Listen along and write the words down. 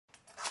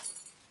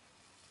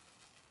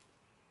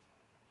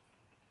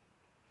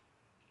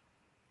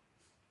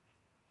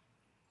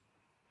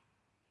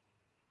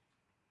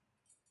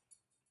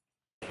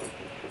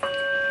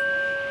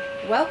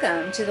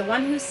Welcome to The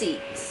One Who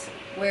Seeks,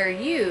 where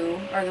you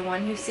are the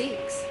one who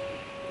seeks.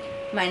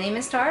 My name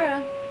is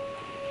Tara.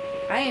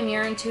 I am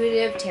your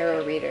intuitive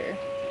tarot reader.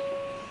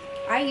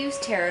 I use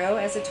tarot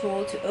as a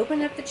tool to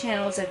open up the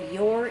channels of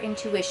your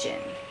intuition.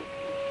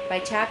 By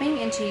tapping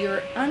into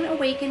your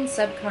unawakened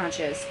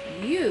subconscious,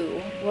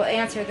 you will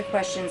answer the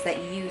questions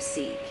that you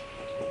seek.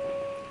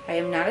 I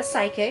am not a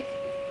psychic,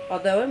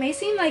 although it may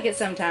seem like it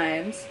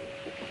sometimes.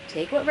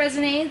 Take what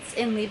resonates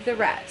and leave the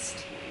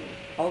rest.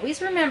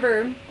 Always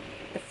remember,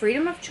 the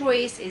freedom of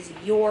choice is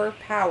your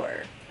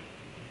power.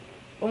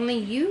 Only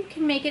you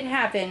can make it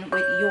happen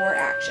with your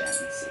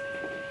actions.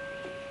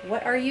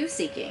 What are you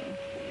seeking?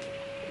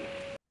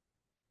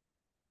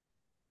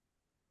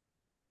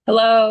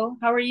 Hello,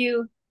 how are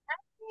you?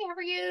 Hey, how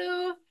are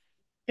you?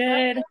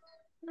 Good.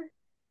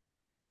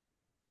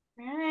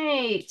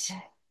 Right.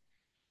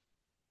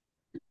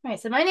 All right,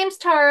 so my name's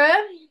Tara.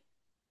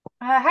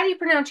 How do you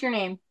pronounce your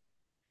name?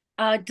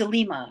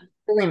 Delema.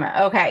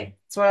 Delema. Okay,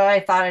 that's what I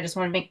thought. I just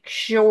want to make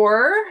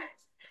sure.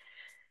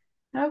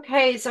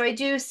 Okay, so I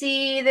do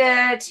see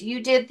that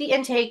you did the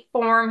intake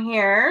form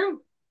here,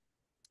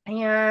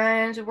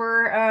 and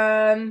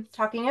we're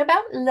talking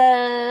about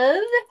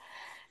love.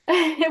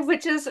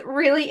 Which is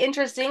really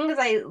interesting because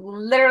I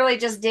literally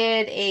just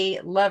did a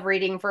love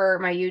reading for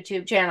my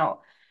YouTube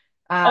channel.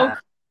 Oh,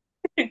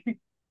 Uh,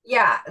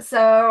 yeah, so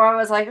I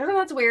was like, oh,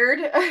 that's weird.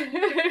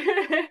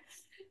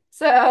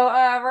 So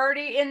we're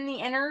already in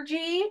the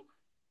energy,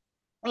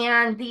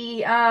 and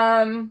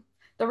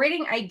the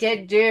reading I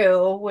did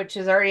do, which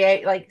is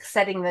already like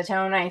setting the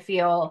tone, I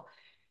feel,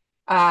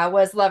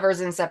 was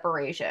lovers in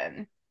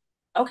separation.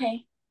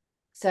 okay.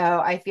 So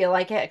I feel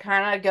like it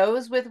kind of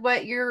goes with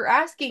what you're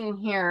asking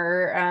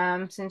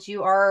here, since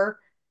you are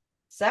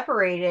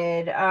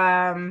separated,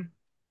 and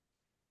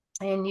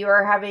you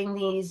are having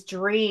these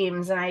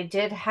dreams. And I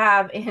did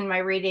have in my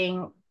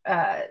reading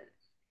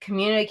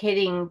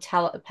communicating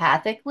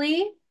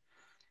telepathically.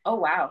 Oh,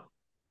 wow.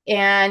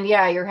 And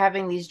yeah, you're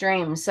having these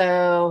dreams.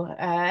 So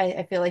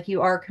I feel like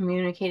you are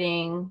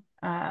communicating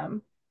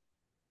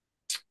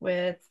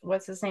with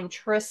what's his name?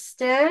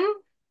 Tristan?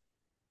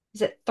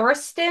 Is it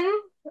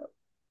Thurston?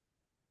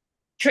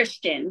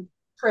 Tristan.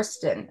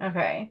 Tristan.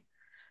 Okay.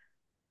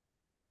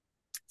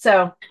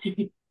 So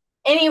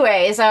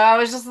anyway, so I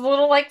was just a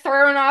little like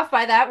thrown off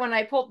by that when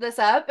I pulled this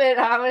up, and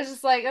I was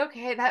just like,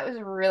 okay, that was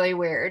really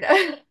weird.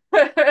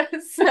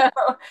 So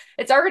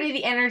it's already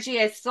the energy.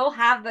 I still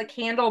have the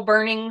candle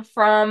burning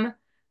from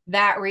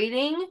that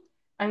reading.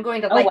 I'm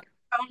going to Oh, light wow.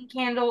 your phone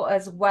candle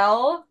as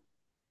well.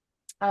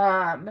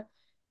 Um,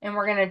 and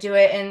we're gonna do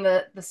it in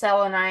the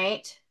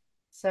selenite.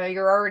 So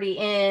you're already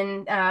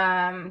in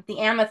the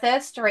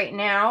amethyst right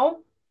now.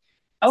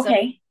 So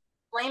Okay.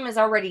 flame is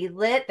already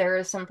lit. There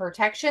is some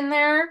protection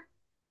there.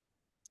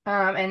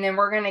 And then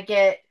we're going to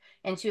get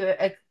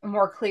into a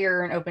more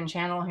clear and open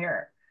channel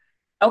here.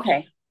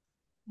 Okay.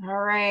 All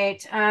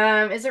right.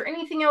 Is there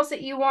anything else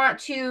that you want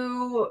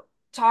to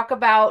talk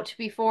about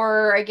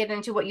before I get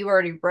into what you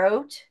already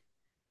wrote?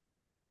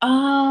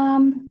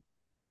 Um,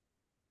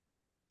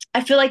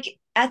 I feel like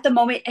at the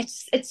moment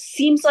it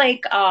seems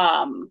like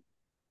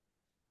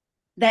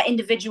that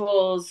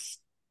individuals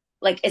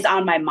like is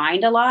on my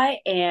mind a lot,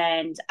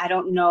 and I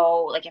don't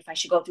know like if I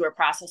should go through a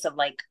process of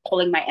like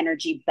pulling my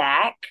energy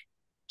back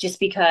just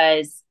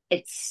because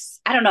it's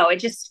I don't know, it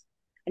just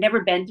I've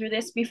never been through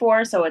this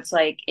before, so it's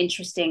like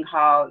interesting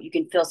how you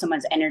can feel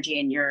someone's energy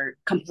and you're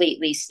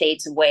completely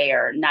states away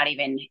or not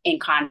even in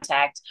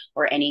contact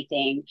or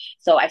anything.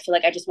 So I feel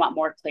like I just want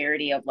more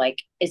clarity of like,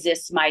 is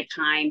this my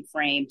time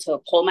frame to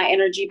pull my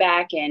energy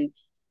back and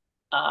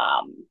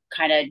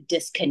kind of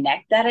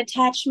disconnect that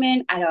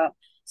attachment. I don't,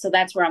 so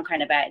that's where I'm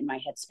kind of at in my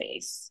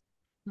headspace.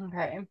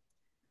 Okay.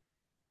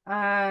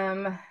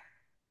 Um,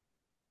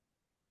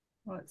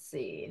 let's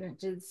see. It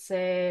did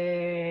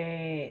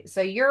say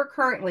so you're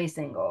currently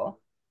single,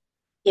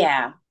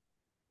 Yeah.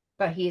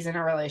 but he's in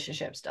a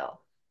relationship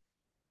still.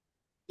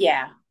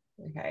 Yeah.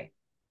 Okay.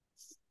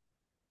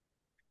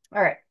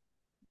 All right.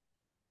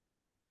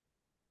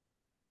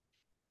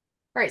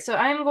 All right, so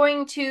I'm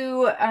going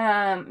to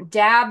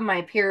dab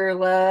my pure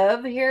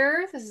love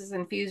here. This is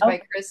infused by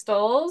Oh,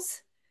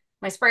 crystals.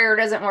 My sprayer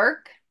doesn't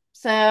work,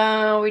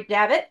 so we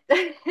dab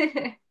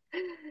it.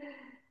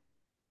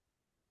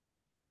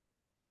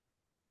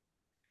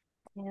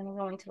 And I'm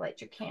going to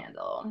light your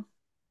candle.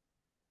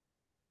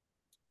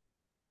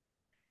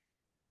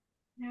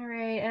 All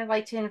right, I'd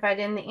like to invite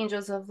in the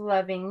angels of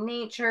loving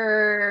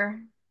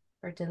nature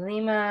for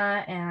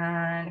Delema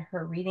and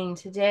her reading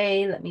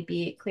today. Let me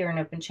be a clear and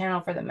open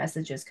channel for the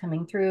messages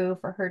coming through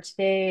for her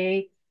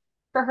today,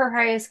 for her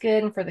highest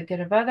good and for the good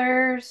of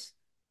others.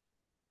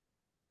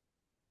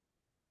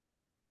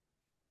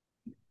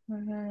 All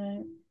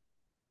right.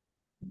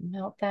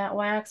 Melt that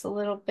wax a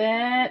little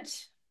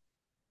bit.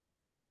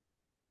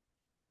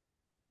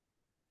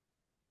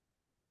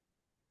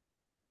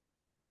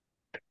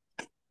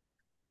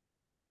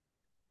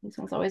 These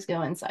ones always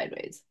go in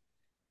sideways.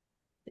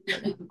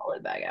 We're gonna pull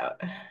it back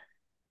out.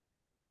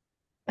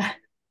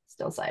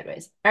 Still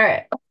sideways. All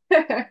right.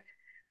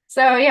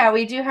 So yeah,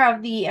 we do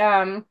have the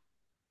I'm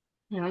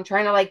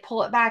trying to like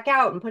pull it back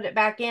out and put it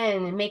back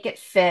in and make it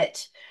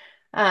fit.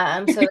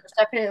 So there's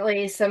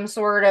definitely some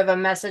sort of a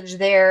message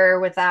there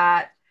with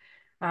that.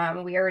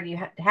 We already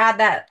had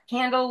that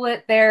candle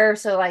lit there,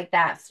 so like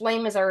that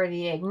flame is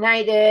already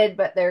ignited,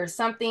 but there's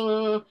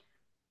something,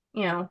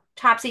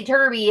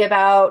 topsy-turvy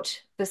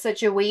about the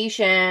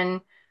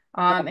situation,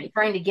 and Right.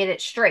 trying to get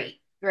it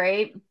straight,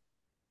 right?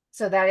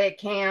 So that it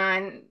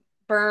can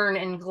burn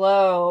and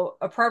glow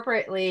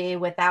appropriately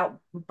without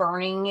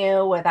burning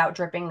you, without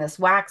dripping this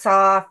wax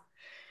off.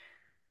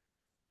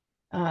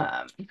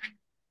 Um,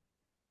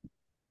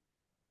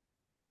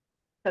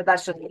 so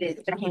that's just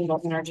the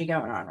candle energy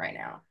going on right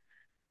now.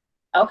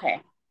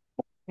 Okay.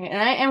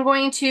 And I am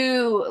going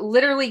to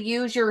literally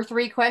use your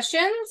three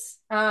questions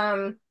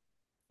as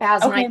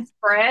my Okay.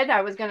 spread.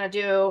 I was going to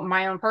do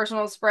my own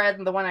personal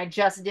spread, the one I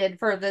just did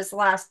for this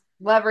last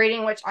love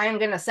reading, which I am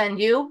going to send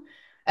you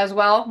as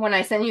well when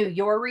I send you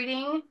your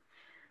reading,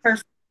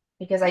 Perfect.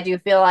 because I do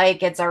feel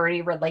like it's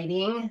already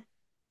relating.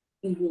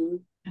 Hmm.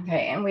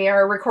 Okay, and we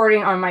are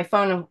recording on my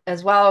phone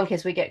as well in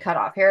case we get cut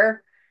off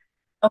here.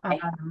 Okay.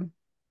 Um,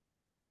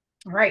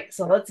 all right,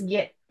 so let's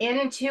get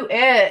into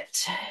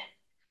it.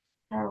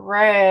 All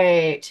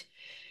right.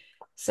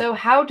 So,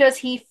 how does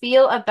he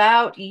feel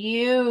about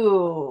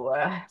you?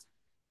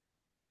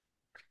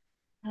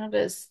 How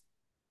does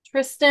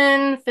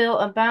Tristan feel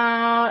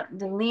about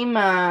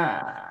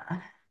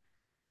Delema?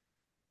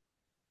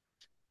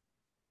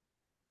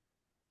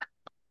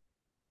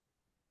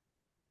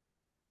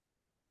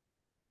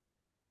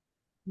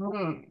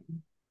 Hmm.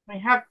 I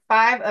have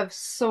five of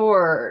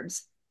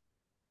swords.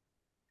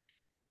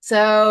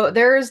 So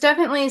there's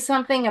definitely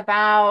something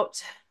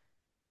about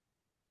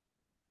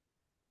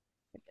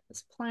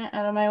this plant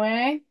out of my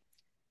way.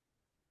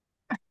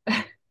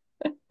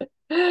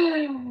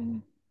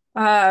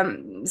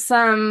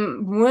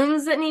 Some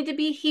wounds that need to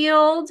be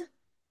healed.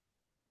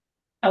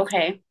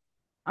 Okay.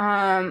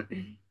 Um,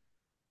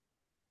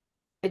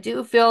 I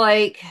do feel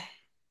like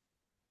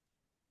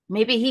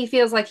maybe he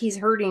feels like he's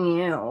hurting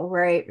you,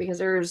 right? Because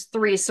there's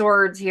three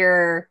swords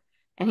here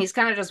and he's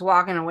kind of just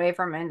walking away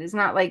from it. It's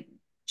not like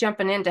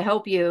jumping in to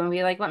help you and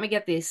be like, let me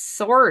get these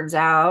swords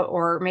out.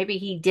 Or maybe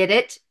he did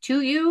it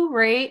to you,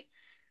 right?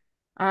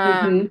 Hmm.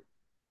 Um,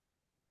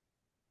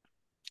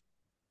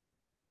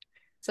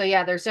 so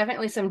yeah, there's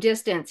definitely some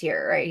distance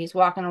here, right? He's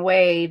walking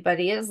away, but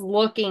he is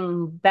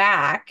looking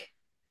back.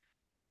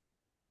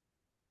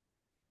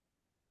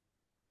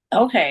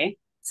 Okay.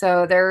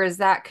 So there is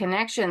that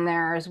connection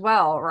there as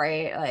well,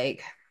 right?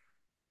 Like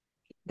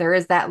there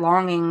is that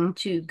longing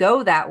to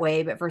go that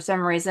way, but for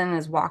some reason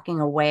is walking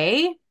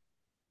away.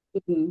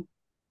 Hmm.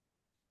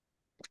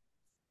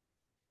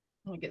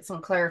 Let me get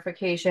some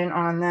clarification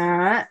on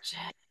that.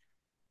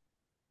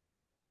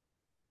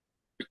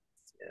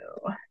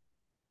 So,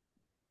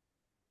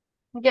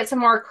 get some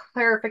more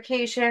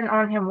clarification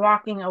on him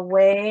walking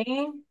away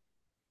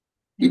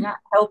and not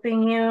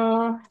helping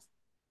you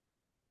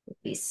with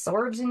these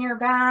swords in your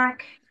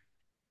back.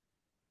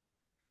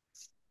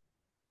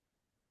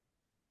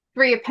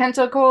 Three of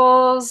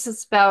Pentacles,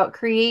 it's about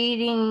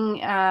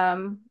creating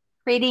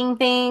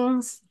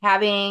things,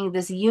 having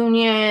this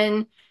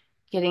union,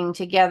 getting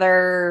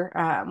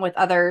together with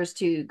others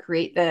to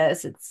create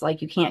this. It's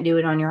like you can't do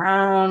it on your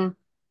own.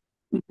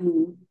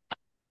 Hmm.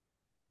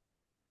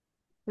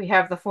 We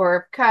have the Four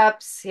of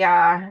Cups.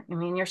 Yeah, I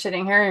mean, you're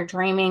sitting here, you're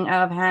dreaming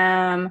of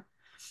him.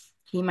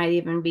 He might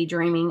even be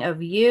dreaming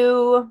of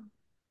you.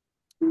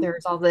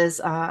 There's all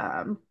this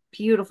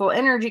beautiful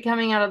energy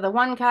coming out of the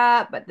one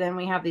cup, but then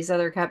we have these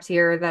other cups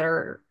here that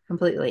are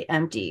completely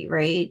empty,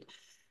 right?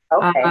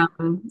 Okay.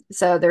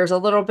 So there's a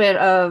little bit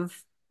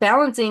of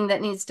balancing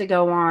that needs to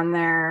go on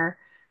there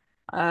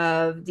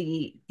of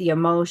the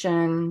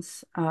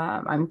emotions.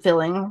 I'm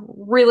feeling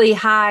really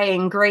high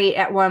and great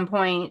at one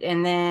point,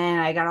 and then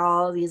I got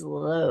all these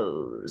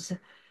lows.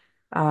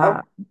 Oh,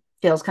 Uh,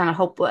 Feels kind of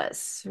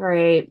hopeless,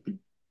 right?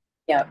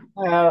 yeah.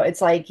 So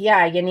it's like,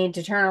 yeah, you need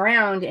to turn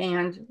around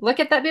and look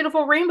at that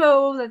beautiful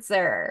rainbow that's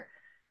there.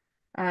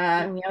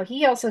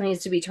 He also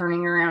needs to be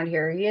turning around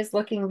here. He is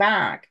looking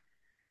back.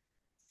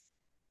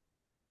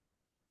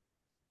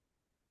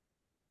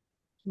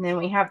 And then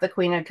we have the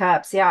Queen of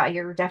Cups. Yeah,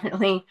 you're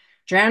definitely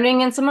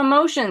drowning in some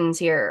emotions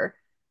here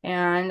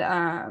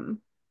and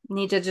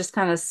need to just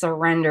kind of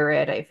surrender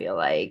it, I feel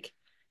like.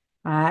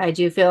 I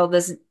do feel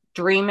this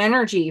dream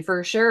energy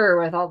for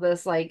sure with all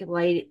this like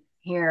light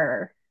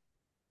here.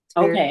 It's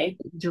very Okay.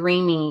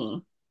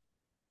 dreamy.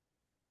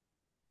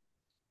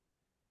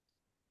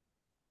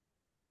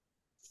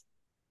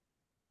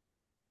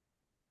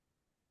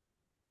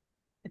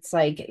 It's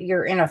like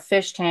you're in a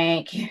fish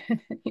tank.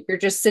 You're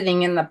just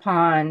sitting in the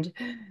pond.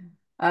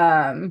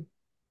 Um,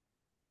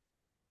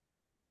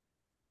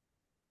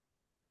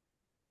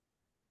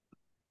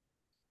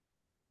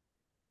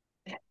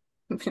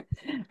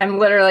 I'm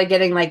literally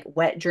getting like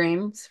wet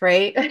dreams,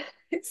 right?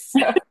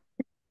 So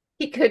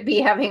he could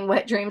be having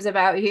wet dreams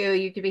about you.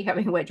 You could be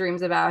having wet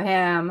dreams about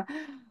him,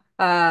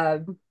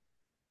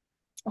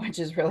 which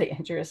is really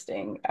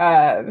interesting.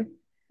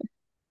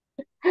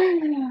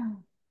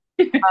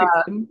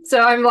 So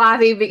I'm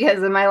laughing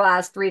because in my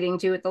last reading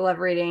too, with the love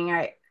reading,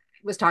 I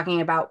was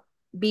talking about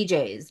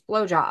BJ's,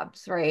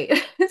 blowjobs, right?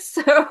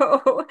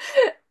 So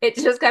it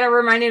just kind of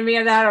reminded me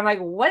of that. I'm like,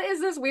 what is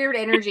this weird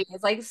energy?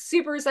 It's like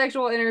super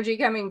sexual energy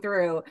coming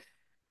through.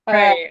 Uh,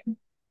 Right.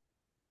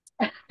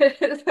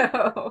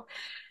 so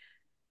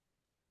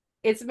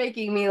it's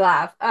making me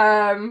laugh.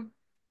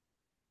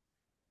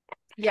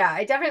 Yeah,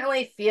 I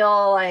definitely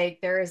feel like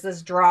there is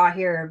this draw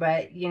here,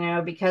 but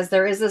because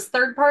there is this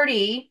third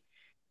party,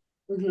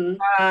 Hmm.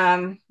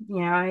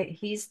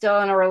 he's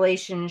still in a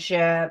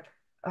relationship.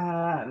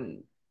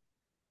 Um,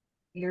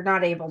 you're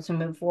not able to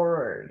move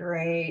forward,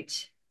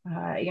 right?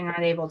 You're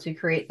not able to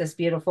create this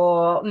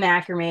beautiful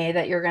macrame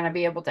that you're going to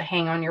be able to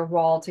hang on your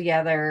wall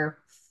together.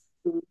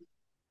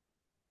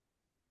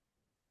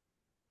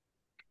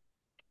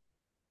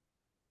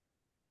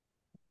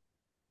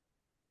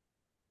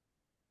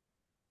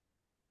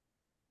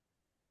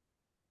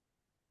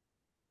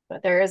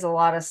 But there is a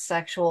lot of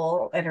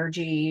sexual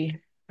energy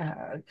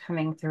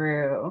coming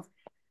through.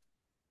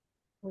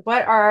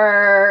 What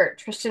are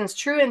Tristan's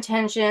true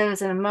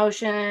intentions and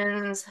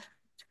emotions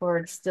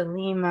towards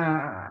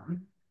Delema?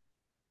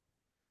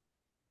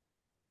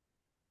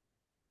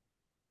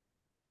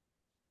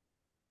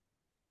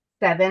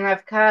 7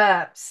 of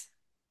Cups.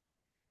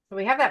 So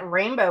we have that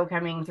rainbow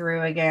coming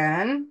through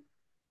again.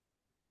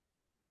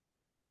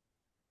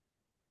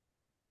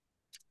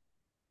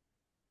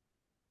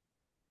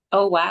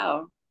 Oh,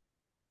 wow.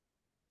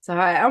 So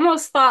I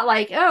almost thought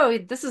like, oh,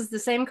 this is the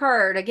same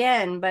card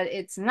again, but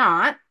it's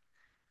not.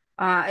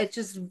 It's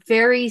just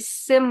very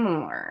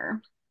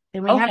similar.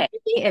 And we have Okay.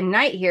 day and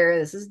night here.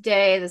 This is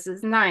day, this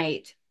is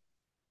night.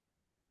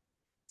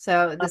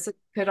 So this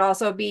could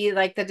also be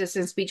like the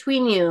distance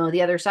between you,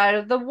 the other side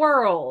of the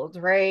world,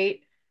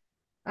 right?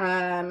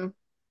 Um,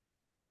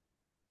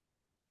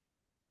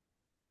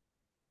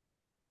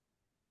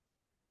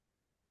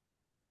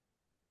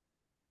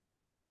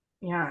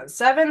 yeah,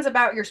 seven's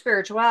about your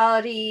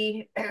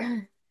spirituality,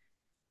 and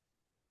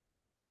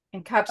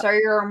cups are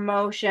your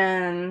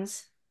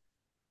emotions.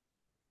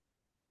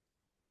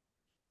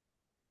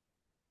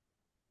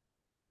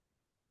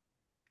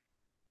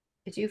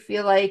 I do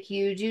feel like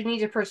you do need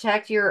to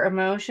protect your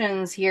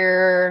emotions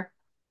here.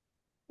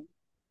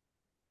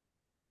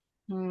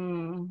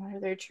 What are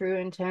their true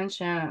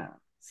intentions?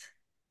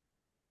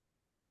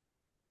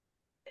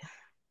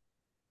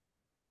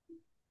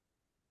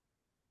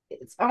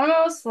 It's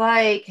almost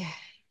like,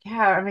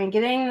 yeah, I mean,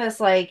 getting this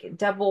like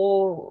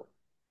double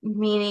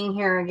meaning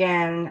here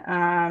again.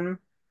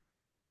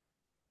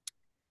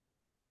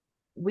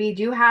 We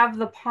do have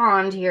the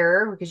pond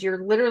here because you're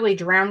literally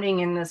drowning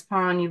in this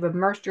pond. You've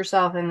immersed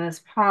yourself in this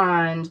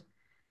pond,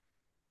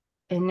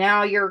 and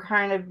now you're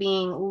kind of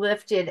being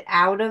lifted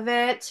out of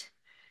it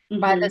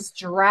by Hmm. this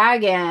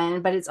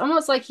dragon, but it's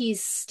almost like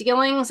he's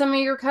stealing some of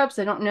your cups.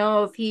 I don't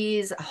know if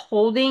he's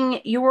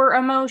holding your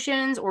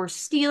emotions or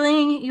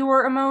stealing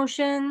your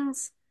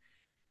emotions.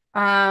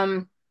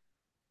 Um,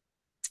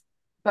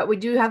 but we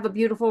do have the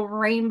beautiful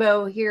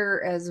rainbow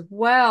here as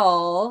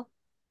well,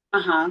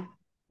 Uh-huh.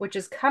 which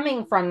is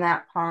coming from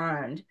that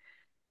pond.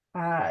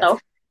 It's Oh.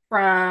 coming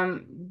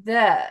from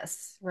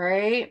this,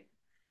 right?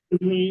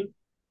 Hmm.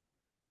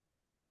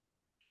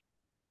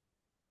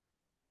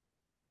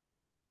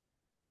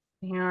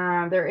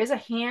 Yeah, there is a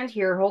hand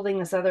here holding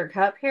this other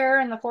cup here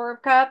in the Four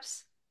of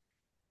Cups,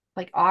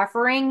 like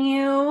offering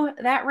you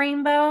that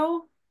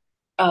rainbow.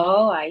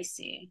 Oh, I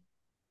see.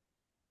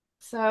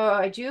 So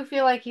I do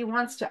feel like he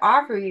wants to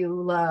offer you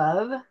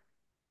love,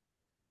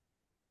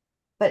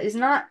 but is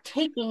not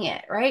taking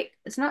it, right?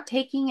 It's not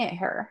taking it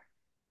here.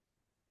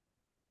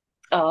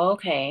 Oh,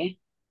 okay.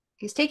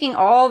 He's taking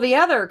all the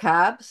other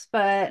cups,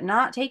 but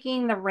not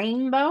taking the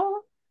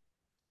rainbow.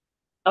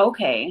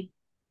 Okay.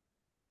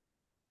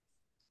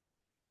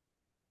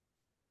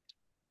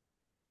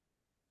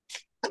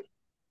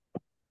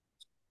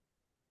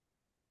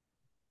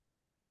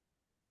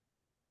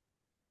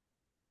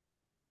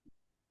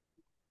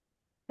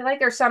 I feel like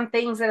there's some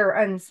things that are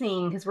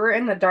unseen because we're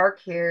in the dark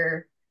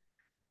here.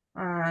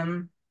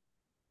 Um,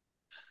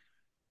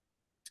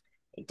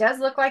 it does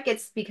look like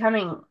it's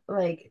becoming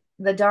like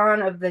the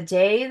dawn of the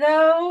day,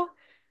 though.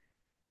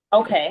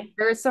 Okay.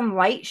 There's some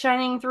light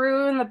shining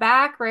through in the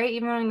back, right?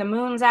 Even when the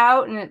moon's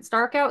out and it's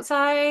dark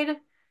outside,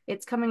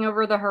 it's coming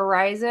over the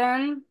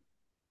horizon.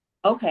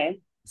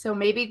 Okay. So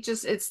maybe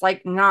just it's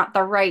like not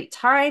the right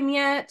time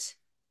yet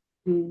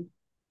Mm.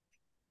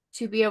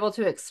 to be able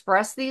to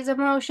express these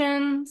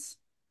emotions.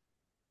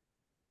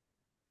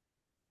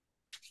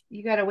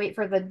 You got to wait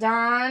for the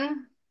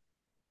dawn.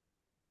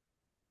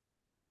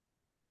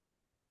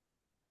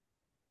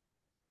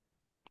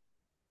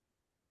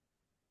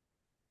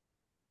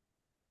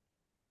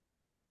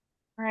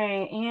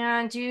 Right.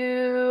 And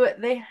do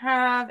they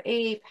have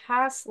a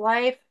past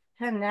life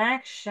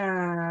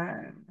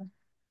connection?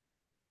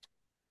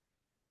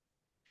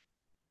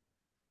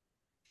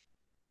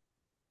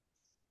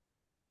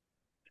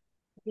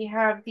 We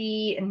have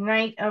the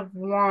Knight of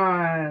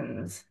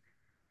Wands.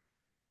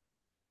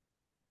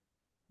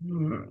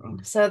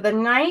 So the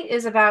knight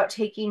is about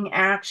taking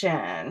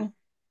action.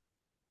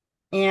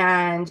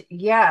 And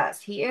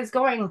yes, he is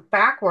going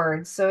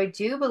backwards. So I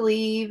do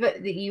believe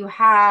that you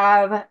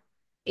have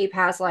a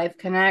past life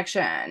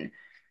connection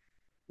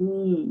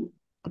Mm,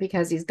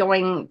 because he's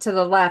going to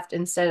the left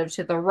instead of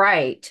to the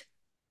right.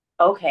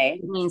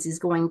 okay. It means he's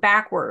going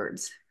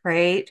backwards,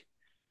 right?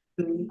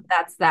 Mm,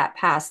 That's that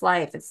past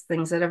life. It's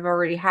things that have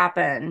already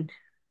happened.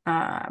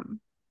 Um,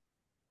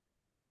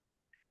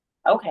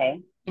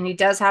 okay. and he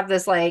does have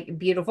this like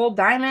beautiful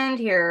diamond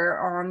here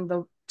on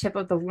the tip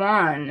of the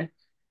one.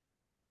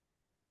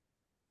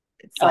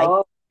 It's like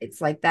Oh,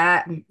 it's like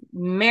that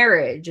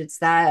marriage. It's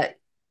that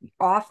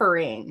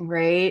offering,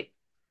 right?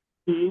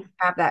 mm,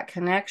 Have that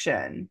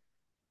connection.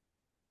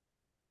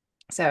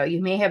 So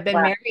you may have been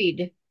wow.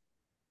 married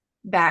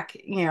back,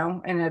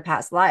 in a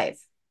past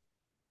life,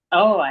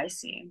 Oh, I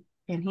see.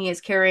 and he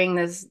is carrying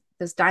this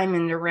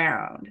diamond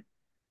around,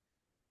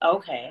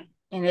 Okay.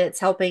 and it's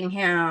helping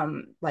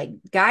him like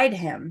guide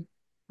him,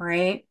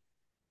 right?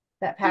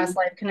 That past Mm,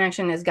 life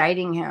connection is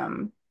guiding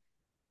him.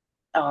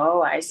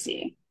 oh, I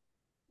see.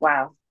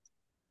 Wow.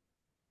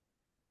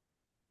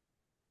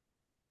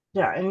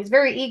 Yeah, and he's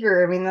very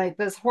eager. I mean, like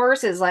this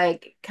horse is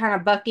like kind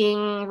of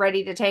bucking,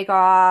 ready to take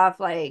off,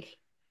 like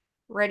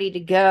ready to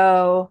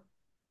go.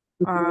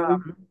 Mhm.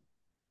 Um,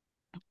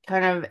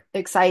 kind of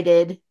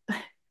excited.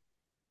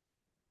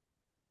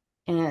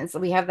 And so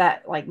we have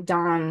that like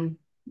dawn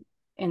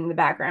in the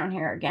background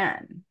here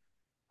again.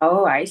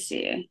 Oh, I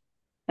see.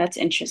 That's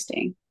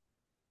interesting.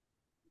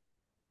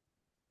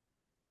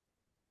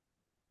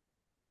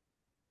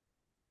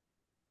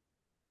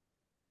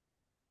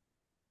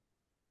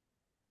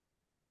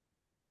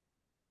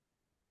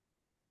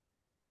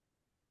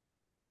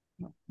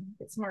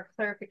 Get some more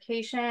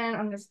clarification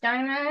on this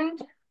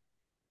diamond.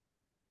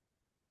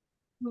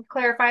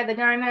 Clarify the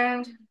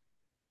diamond.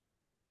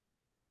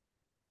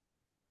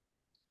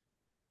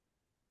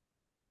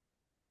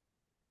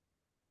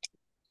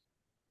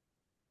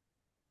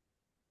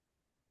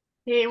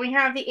 Okay, we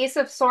have the Ace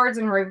of Swords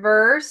in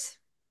reverse.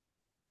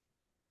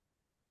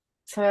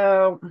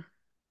 So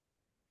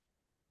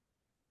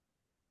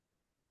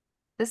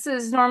this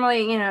is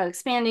normally,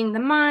 expanding the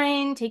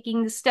mind,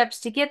 taking the steps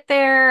to get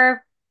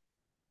there.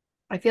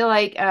 I feel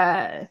like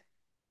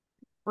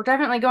we're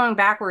definitely going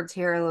backwards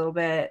here a little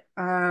bit.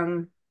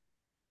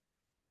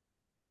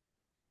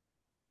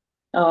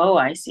 Oh,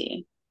 I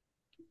see.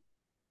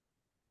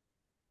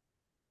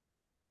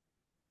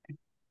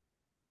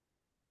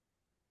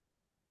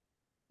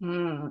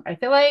 I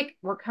feel like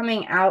we're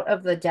coming out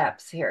of the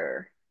depths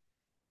here.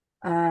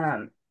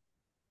 Um,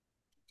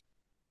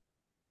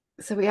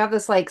 so we have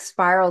this like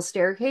spiral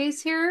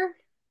staircase here.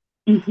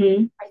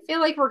 Hmm. I feel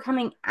like we're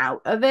coming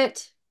out of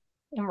it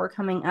and we're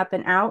coming up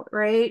and out,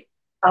 right?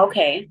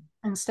 Okay.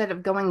 Instead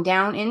of going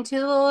down into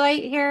the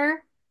light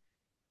here.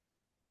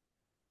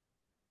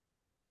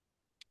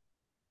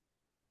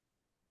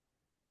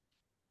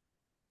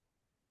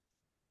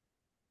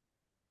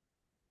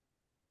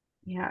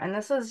 Yeah, and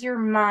this is your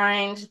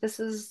mind. This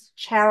is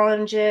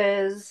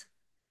challenges.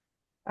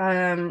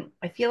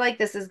 I feel like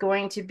this is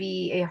going to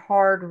be a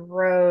hard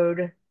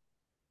road.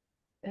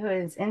 Oh,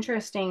 it's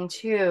interesting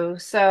too.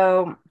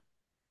 So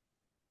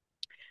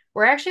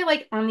we're actually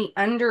like on the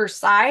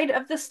underside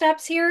of the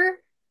steps here.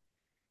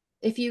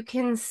 If you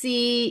can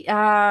see,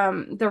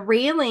 the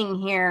railing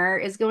here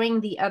is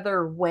going the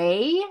other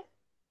way.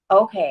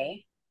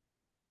 Okay.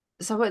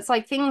 So it's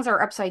like things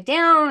are upside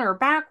down or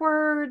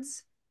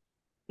backwards,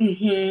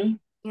 Hmm.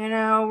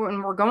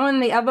 and we're going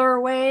the other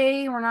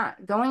way. We're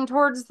not going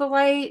towards the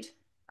light.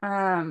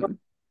 Um,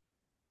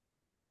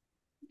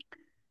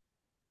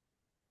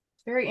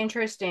 it's very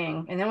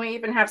interesting. And then we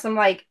even have some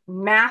like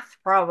math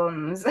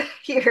problems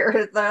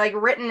here. They're like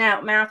written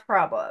out math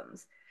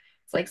problems.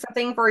 It's like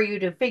something for you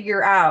to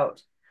figure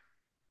out.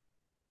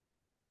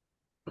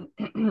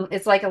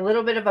 It's like a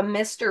little bit of a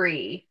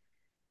mystery.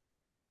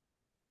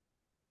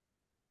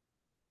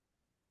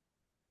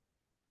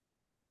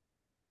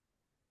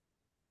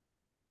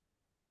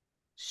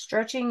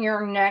 Stretching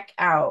your neck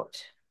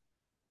out.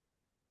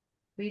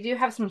 We do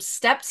have some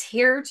steps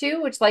here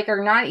too, which like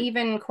are not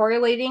even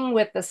correlating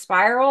with the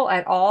spiral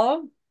at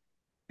all.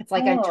 It's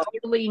like a Oh,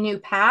 totally new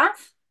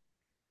path.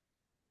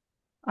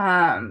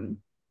 Um,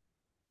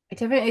 I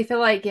definitely feel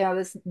like,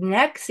 this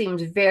neck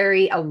seems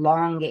very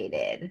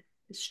elongated,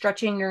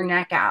 stretching your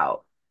neck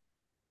out.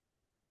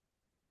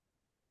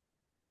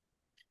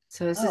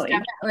 So this is oh,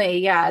 definitely,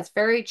 yeah, it's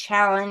very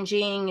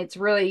challenging. It's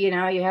really, you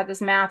have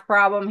this math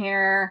problem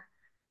here.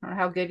 I don't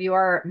know how good you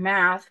are at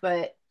math,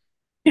 but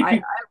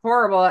I'm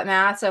horrible at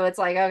math. So it's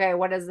like, okay,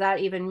 what does that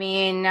even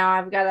mean? Now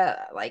I've got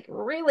to like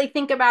really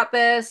think about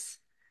this.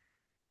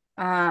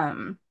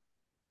 Um,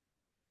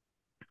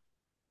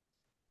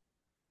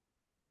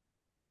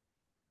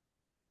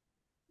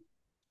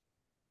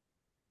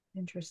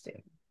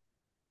 Interesting.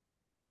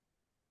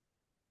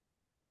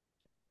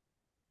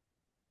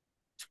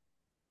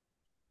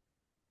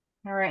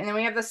 All right, and then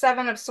we have the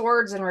Seven of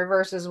Swords in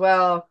reverse as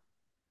well.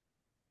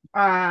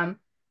 Um,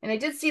 And I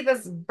did see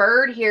this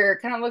bird here.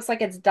 It kind of looks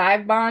like it's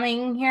dive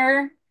bombing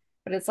here,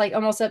 but it's like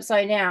almost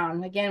upside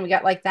down. Again, we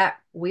got like that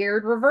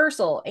weird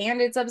reversal,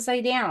 and it's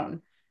upside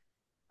down.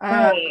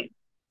 Uh, Right.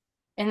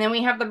 and then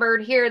we have the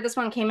bird here. This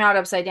one came out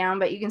upside down,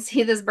 but you can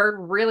see this bird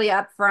really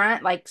up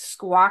front, like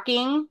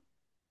squawking.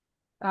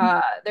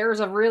 There's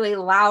a really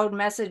loud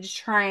message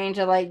trying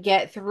to like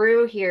get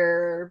through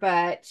here,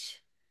 but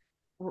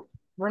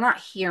we're not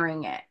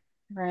hearing it,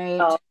 right?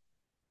 Oh,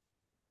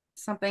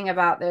 Something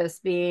about this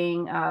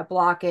being a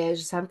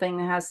blockage, something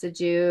that has to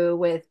do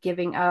with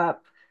giving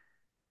up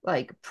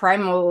like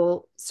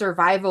primal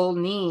survival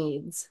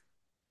needs.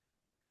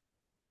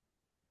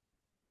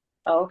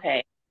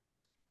 okay.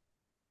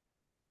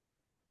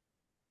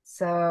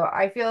 So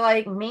I feel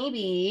like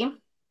maybe,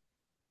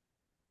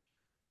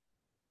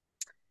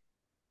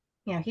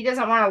 he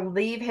doesn't want to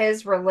leave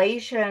his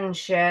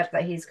relationship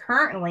that he's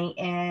currently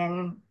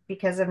in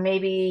because of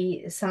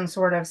maybe some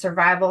sort of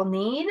survival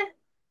need.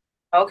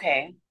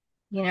 Okay.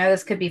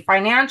 This could be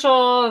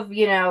financial,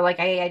 like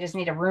I just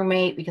need a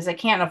roommate because I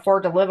can't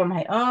afford to live on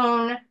my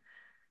own.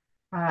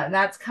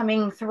 That's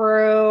coming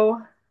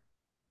through.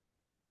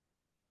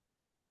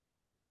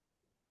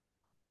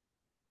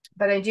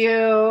 But I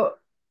do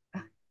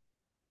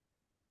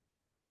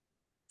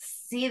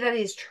see that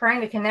he's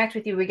trying to connect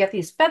with you. We get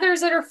these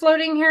feathers that are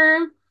floating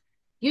here.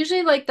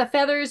 Usually, like the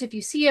feathers, if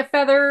you see a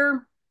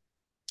feather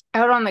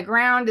out on the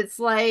ground, it's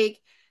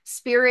like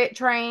spirit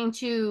trying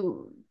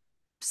to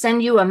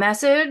send you a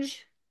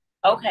message.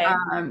 Okay.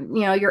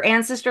 Your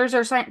ancestors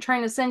are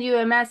trying to send you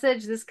a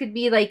message. This could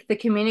be like the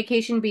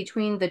communication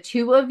between the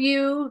two of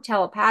you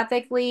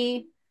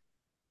telepathically.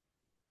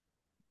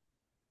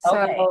 So,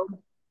 Okay.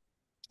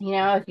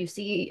 if you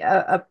see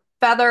a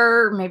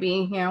feather,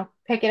 maybe,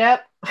 pick it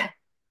up.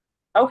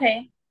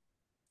 Okay.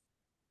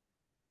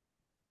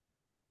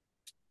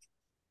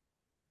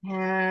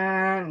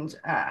 And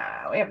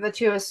we have the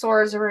Two of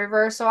Swords in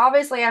reverse. So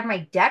obviously I have my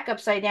deck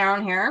upside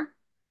down here.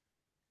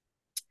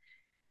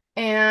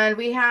 And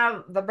we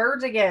have the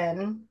birds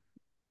again.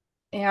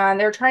 And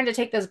they're trying to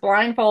take this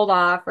blindfold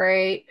off,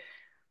 right?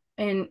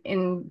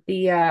 In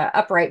the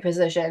upright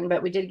position,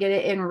 but we did get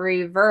it in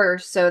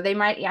reverse. So they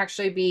might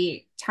actually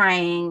be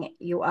tying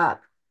you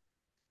up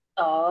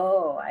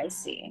Oh, I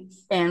see.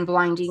 and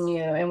blinding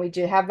you. And we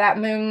do have that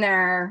moon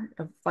there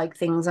of like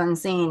things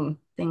unseen,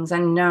 things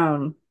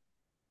unknown.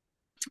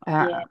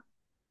 Yeah. Uh,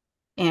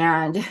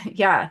 and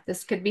yeah,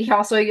 this could be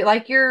also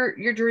like your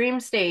dream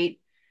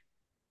state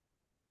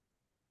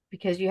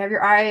because you have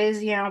your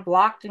eyes,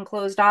 blocked and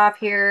closed off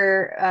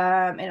here.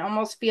 It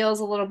almost feels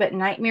a little bit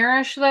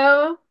nightmarish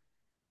though,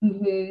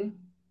 Hmm.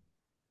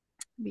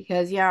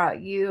 because yeah,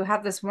 you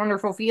have this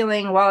wonderful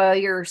feeling while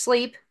you're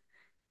asleep.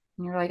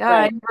 And you're like, oh,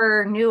 I Right.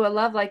 never knew a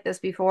love like this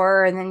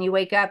before. And then you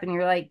wake up and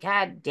you're like,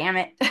 God damn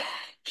it.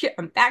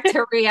 I'm back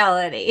to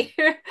reality.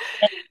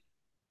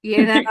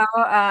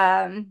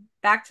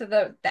 Back to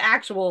the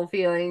actual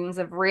feelings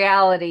of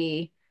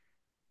reality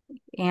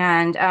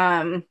and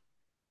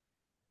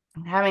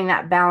having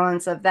that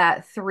balance of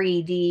that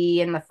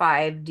 3D and the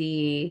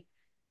 5D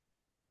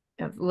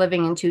of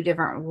living in two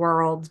different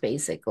worlds,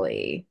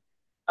 basically.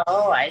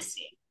 Oh, I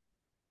see.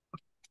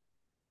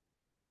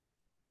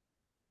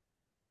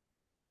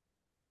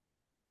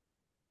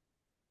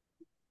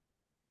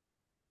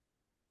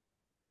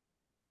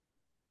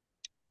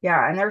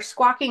 Yeah, and they're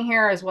squawking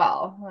here as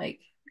well, like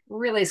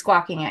really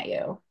squawking at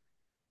you.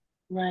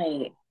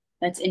 Right.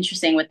 That's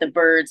interesting with the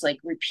birds like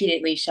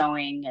repeatedly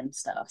showing and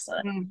stuff. So,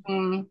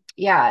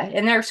 Yeah,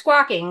 and they're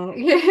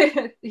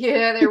squawking.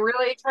 Yeah, they're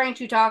really trying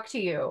to talk to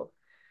you.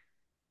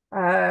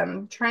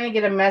 Trying to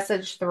get a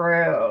message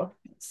through.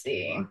 Let's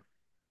see.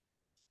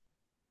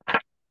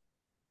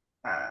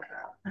 Uh,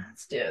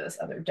 let's do this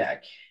other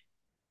deck.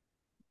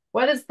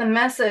 What is the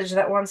message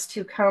that wants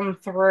to come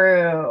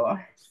through?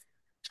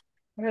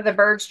 What are the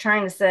birds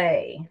trying to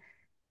say?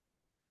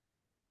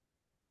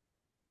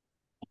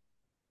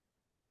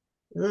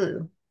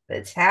 Ooh,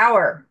 the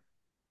tower.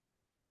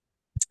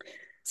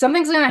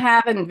 Something's going to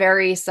happen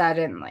very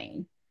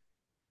suddenly.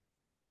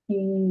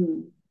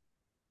 hmm.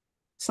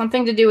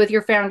 Something to do with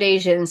your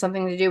foundation,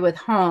 something to do with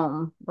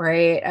home,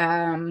 right?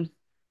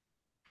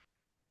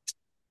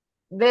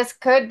 This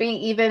could be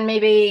even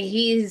maybe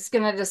he's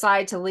going to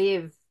decide to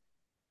leave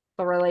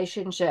the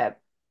relationship,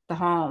 the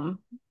home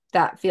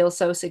that feels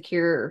so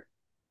secure.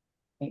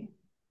 And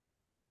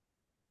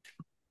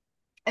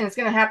it's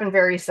going to happen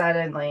very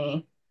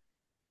suddenly.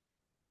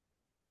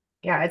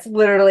 Yeah, it's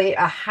literally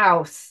a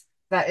house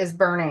that is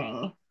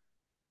burning.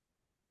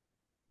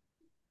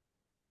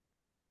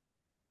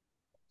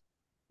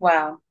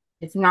 Wow.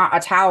 It's not a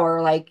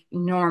tower like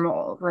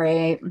normal,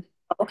 right?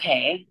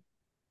 Okay.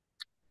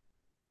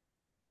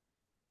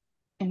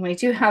 And we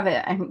do have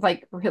it. I'm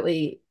like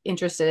really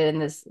interested in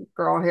this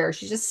girl here.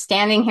 She's just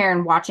standing here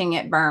and watching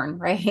it burn,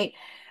 right?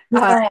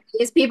 Yeah.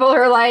 These people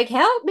are like,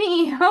 help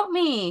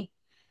me,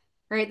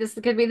 right? This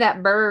could be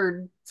that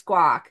bird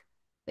squawk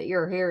that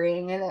you're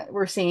hearing and that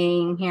we're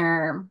seeing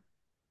here,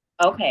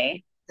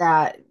 Okay.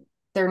 that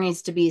there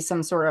needs to be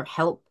some sort of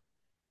help.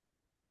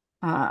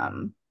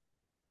 Um,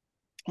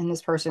 and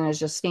this person is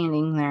just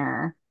standing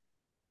there.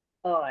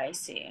 Oh, I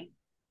see.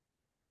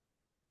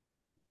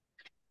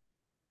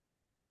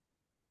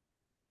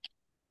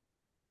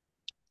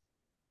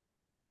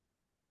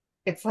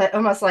 It's like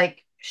almost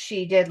like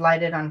she did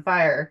light it on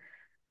fire.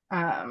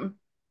 Um,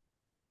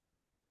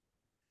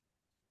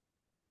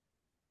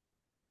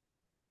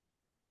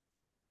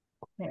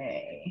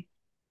 okay.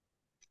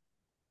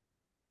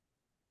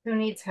 Who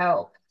needs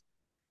help?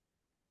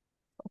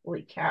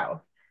 Holy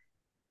cow.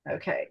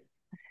 Okay.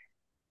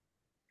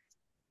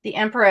 The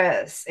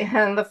Empress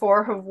and the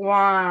Four of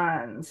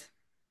Wands.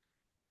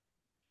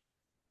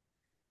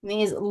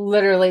 These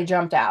literally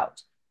jumped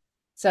out.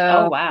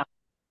 Oh, So wow.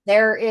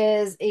 there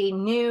is a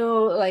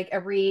new, like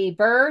a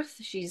rebirth.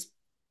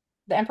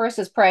 The Empress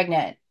is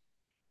pregnant.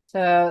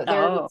 So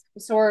there's Oh,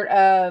 sort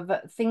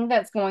of thing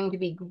that's going to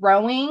be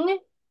growing.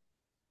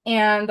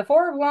 And the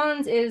Four of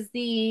Wands is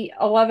the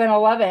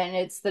 1111.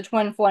 It's the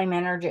twin flame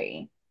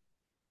energy.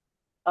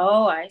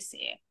 oh, I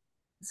see.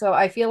 So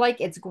I feel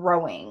like it's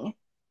growing.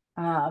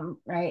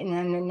 Right. And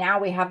then now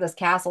we have this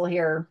castle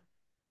here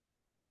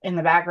in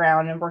the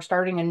background, and we're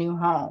starting a new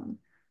home.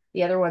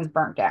 The other one's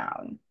burnt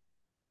down.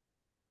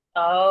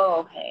 Oh,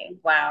 okay.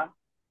 Wow.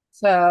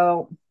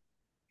 So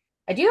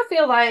I do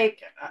feel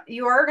like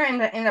you are going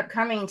to end up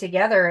coming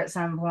together at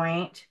some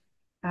point.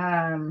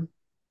 Um,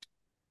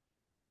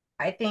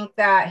 I think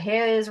that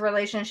his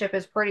relationship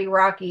is pretty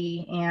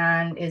rocky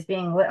and is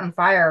being lit on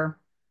fire.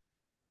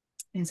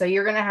 And so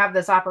you're going to have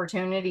this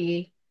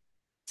opportunity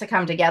to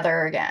come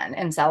together again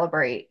and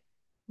celebrate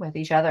with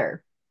each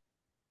other.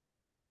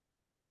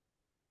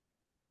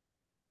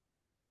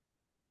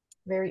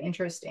 Very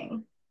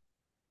interesting.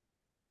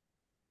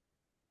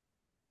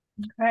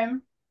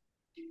 Okay.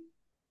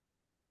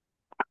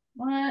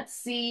 Let's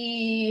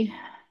see.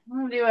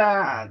 I'm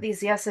gonna do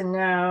these yes and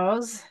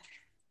no's.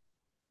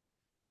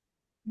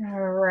 All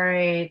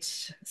right.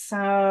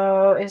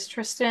 So is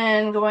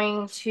Tristan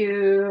going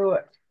to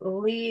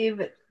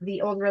leave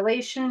the old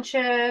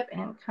relationship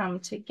and come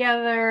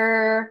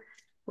together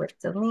with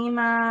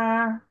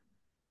Delema?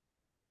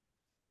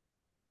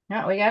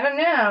 No, we gotta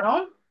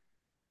know.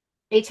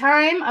 A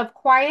time of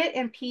quiet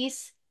and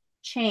peace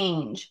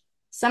change.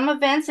 Some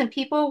events and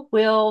people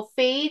will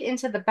fade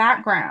into the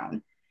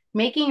background,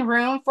 making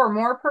room for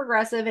more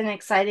progressive and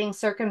exciting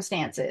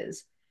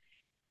circumstances.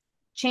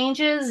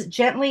 Changes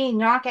gently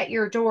knock at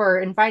your door,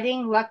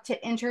 inviting luck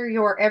to enter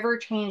your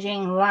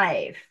ever-changing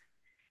life.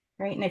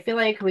 Right. And I feel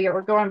like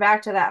we're going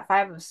back to that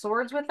Five of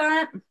Swords with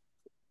that,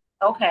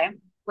 Okay.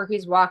 where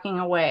he's walking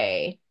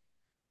away.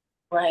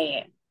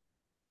 Right.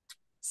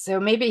 So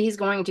maybe he's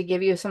going to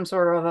give you some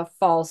sort of a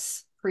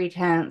false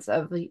pretense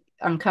of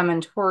I'm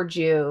coming towards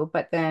you,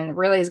 but then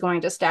really is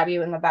going to stab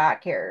you in the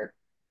back here.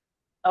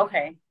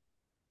 Okay.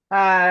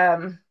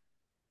 Um,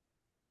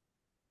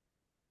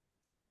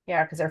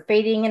 yeah, because they're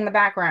fading in the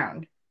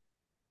background,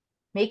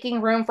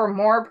 making room for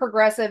more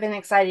progressive and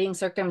exciting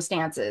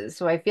circumstances.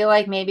 So I feel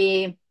like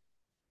maybe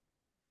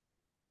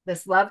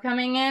this love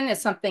coming in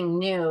is something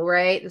new,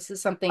 right? This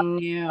is something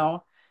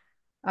new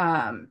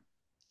um,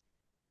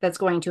 that's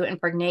going to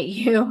impregnate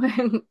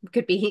you.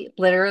 Could be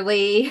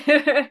literally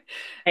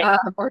Right.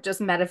 or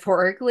just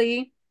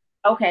metaphorically,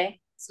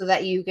 Okay. so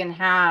that you can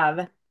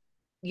have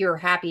your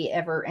happy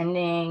ever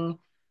ending,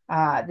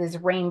 these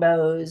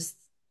rainbows,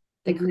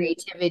 the Hmm.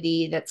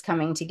 creativity that's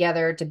coming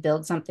together to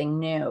build something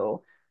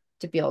new,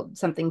 to build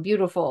something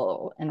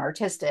beautiful and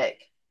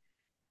artistic.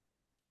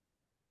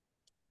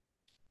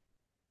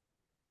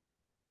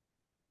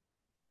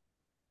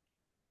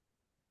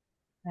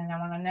 And I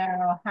want to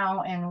know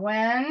how and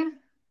when.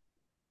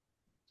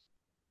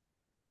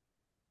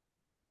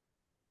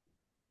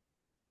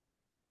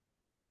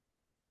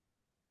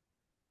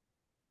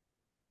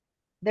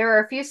 There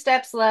are a few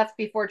steps left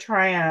before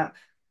triumph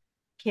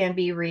can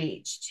be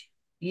reached.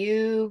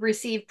 You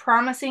receive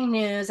promising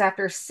news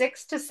after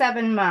 6 to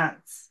 7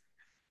 months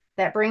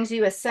that brings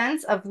you a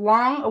sense of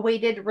long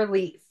awaited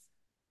relief.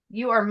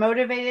 You are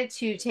motivated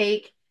to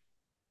take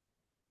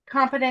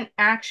competent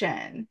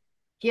action,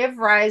 give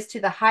rise to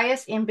the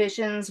highest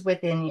ambitions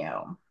within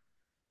you.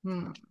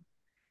 Hmm.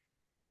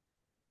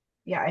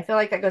 Yeah, I feel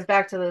like that goes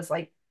back to this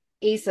like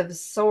Ace of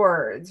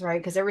Swords, right?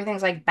 Because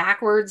everything's like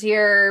backwards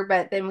here,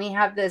 but then we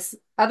have this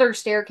other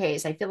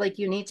staircase. I feel like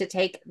you need to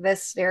take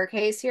this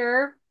staircase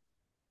here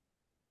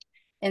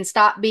and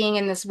stop being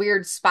in this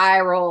weird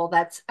spiral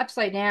that's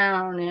upside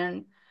down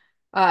and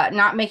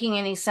not making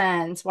any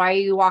sense. Why are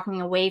you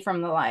walking away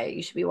from the light?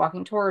 You should be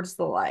walking towards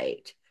the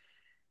light.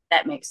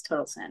 That makes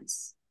total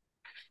sense.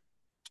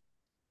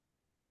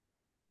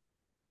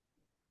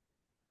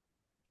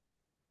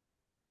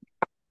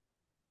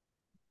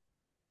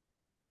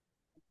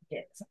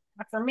 Get some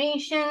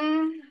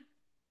affirmation.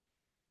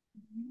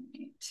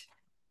 Right.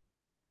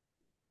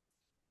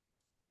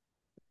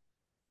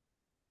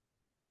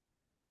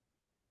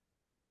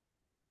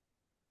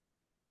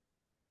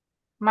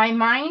 My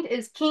mind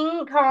is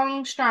King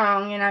Kong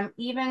strong, and I'm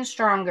even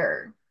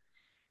stronger.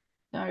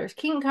 So there's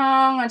King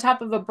Kong on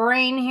top of a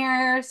brain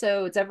here,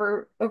 so it's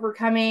ever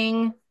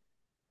overcoming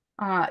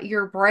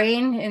your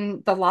brain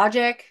and the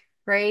logic.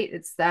 right?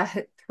 It's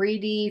that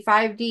 3D,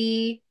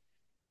 5D.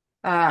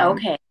 Um,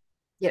 Okay.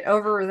 get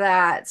over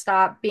that.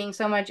 Stop being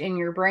so much in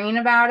your brain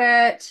about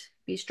it.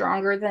 Be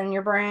stronger than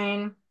your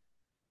brain.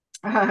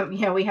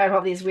 We had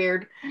all these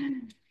weird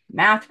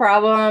math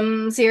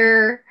problems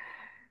here,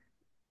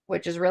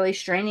 which is really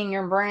straining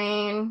your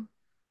brain.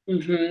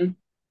 Mm-hmm.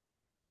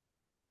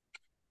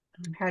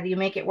 How do you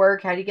make it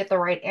work? How do you get the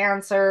right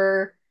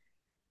answer?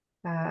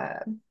 Uh,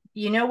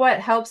 you know what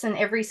helps in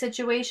every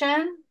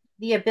situation?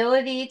 The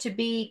ability to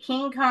be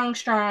King Kong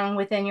strong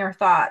within your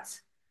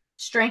thoughts.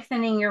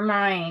 Strengthening your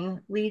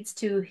mind leads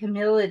to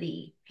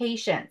humility,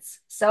 patience,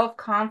 self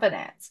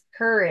confidence,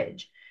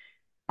 courage,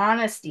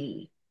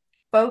 honesty,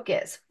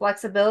 focus,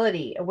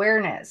 flexibility,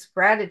 awareness,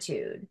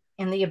 gratitude,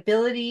 and the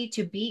ability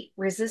to beat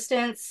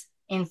resistance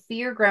and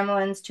fear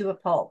gremlins to a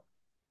pulp.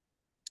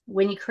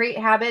 When you create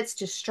habits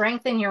to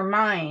strengthen your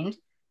mind,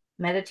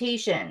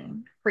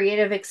 meditation,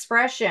 creative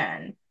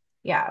expression.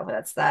 Yeah,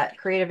 that's that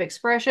creative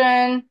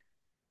expression.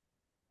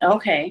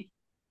 Okay.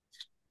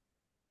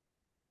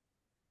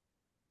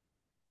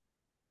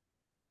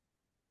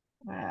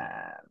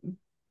 Uh,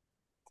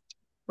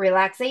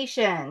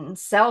 Relaxation,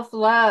 self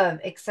love,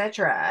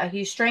 etc.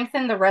 You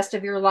strengthen the rest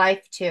of your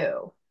life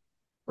too.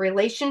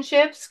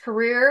 Relationships,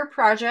 career,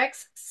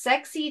 projects,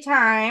 sexy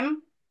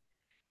time,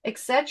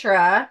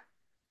 etc.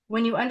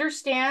 When you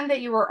understand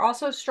that you are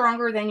also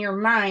stronger than your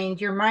mind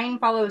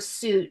follows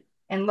suit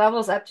and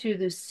levels up to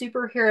the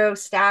superhero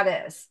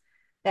status.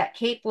 That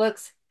cape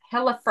looks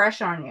hella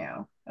fresh on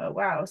you. Oh,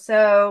 wow.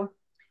 So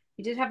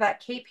you did have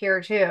that cape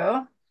here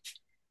too,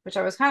 which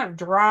I was kind of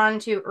drawn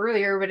to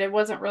earlier, but it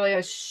wasn't really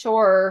as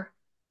sure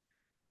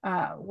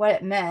what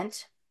it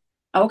meant.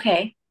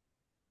 Okay.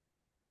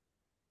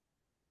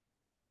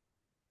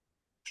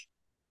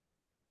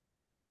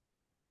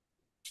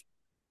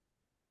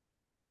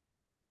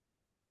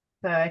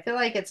 So I feel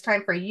like it's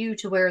time for you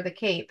to wear the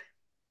cape.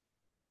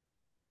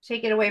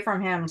 Take it away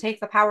from him. Take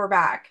the power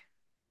back.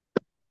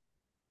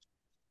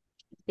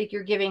 I think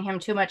you're giving him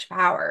too much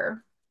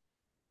power.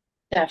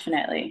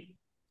 Definitely.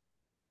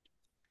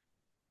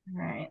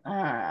 All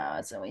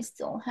right. So we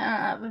still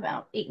have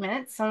about 8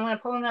 minutes. So I'm going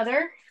to pull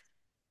another.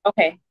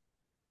 Okay.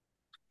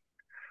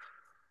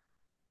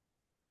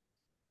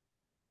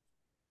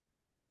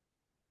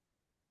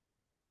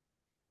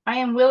 I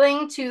am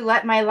willing to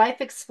let my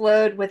life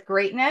explode with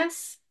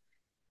greatness.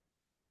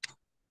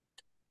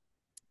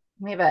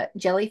 We have a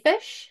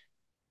jellyfish.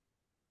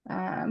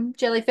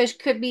 Jellyfish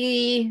could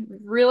be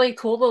really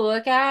cool to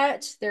look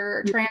at.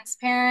 They're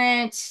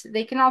transparent.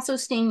 They can also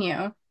sting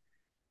you.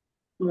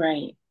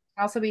 Right.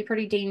 Also be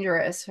pretty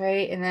dangerous,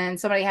 right? And then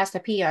somebody has to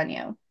pee on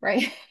you,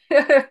 right?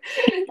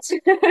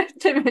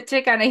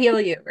 To kind of heal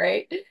you,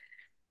 right?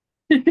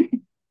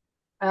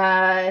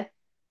 Uh,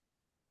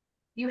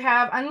 you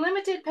have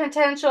unlimited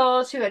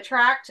potential to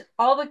attract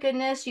all the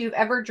goodness you've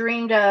ever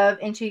dreamed of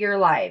into your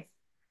life.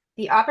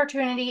 The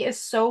opportunity is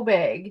so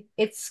big,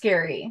 it's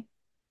scary.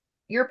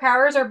 Your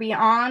powers are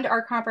beyond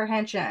our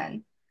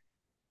comprehension.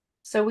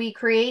 So we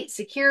create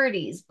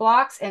securities,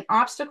 blocks, and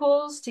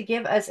obstacles to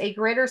give us a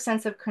greater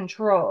sense of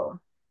control.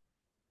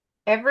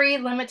 Every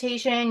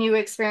limitation you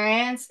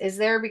experience is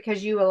there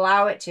because you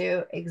allow it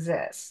to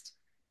exist.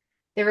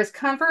 There is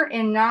comfort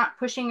in not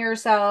pushing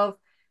yourself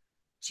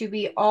to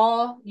be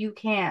all you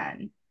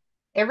can.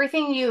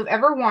 Everything you've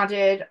ever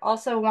wanted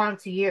also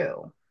wants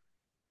you.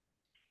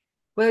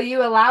 Will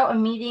you allow a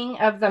meeting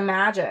of the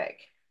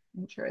magic?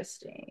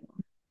 Interesting.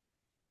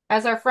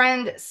 As our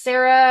friend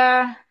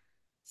Sarah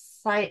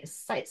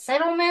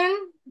Seidelman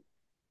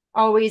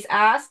always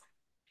asks,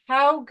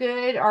 how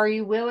good are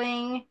you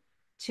willing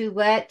to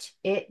let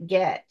it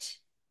get?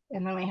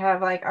 And then we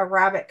have like a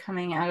rabbit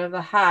coming out of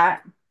the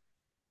hat.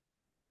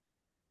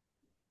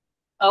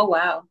 Oh,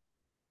 wow.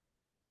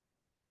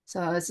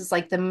 So this is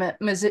like the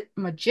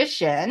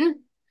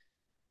magician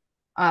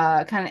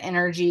kind of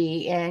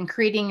energy and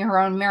creating your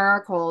own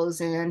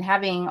miracles and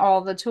having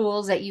all the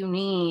tools that you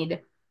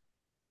need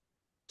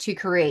to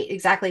create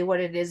exactly what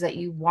it is that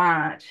you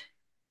want.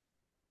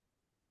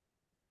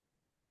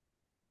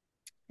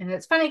 And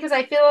it's funny because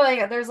I feel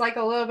like there's like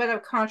a little bit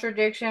of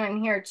contradiction in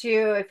here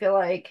too. I feel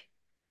like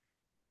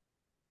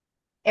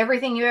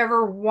everything you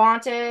ever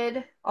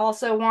wanted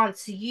also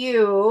wants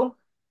you.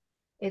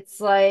 It's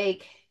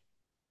like,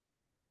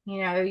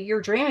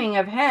 you're dreaming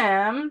of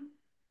him,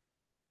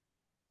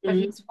 but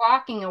Mhm. he's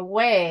walking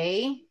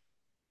away.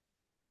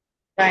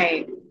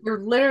 Right. You're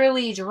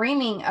literally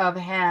dreaming of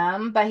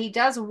him, but he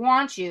does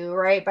want you,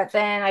 right? But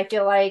then I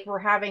feel like we're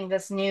having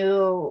this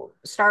new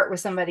start with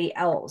somebody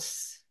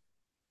else.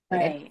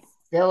 Like I Right.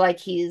 feel like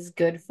he's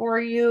good for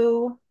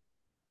you.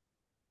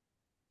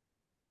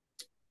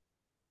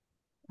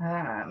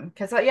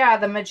 Because yeah,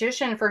 the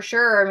magician for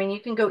sure. I mean,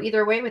 you can go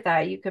either way with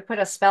that. You could put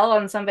a spell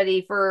on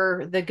somebody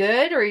for the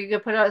good, or you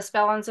could put a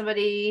spell on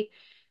somebody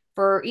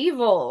for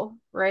evil,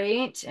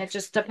 right? It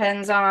just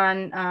depends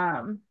on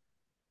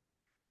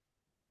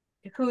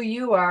who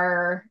you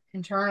are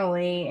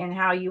internally and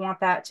how you want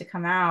that to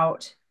come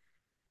out.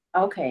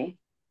 Okay.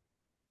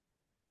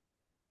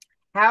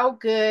 How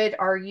good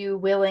are you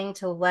willing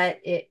to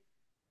let it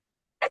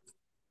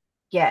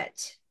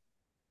get?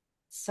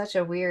 Such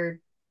a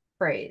weird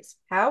phrase.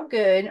 How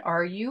good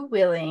are you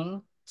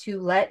willing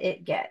to let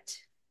it get?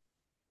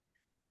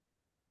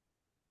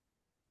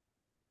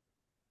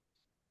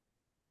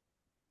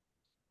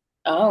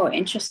 Oh,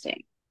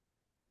 interesting.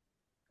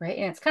 Right.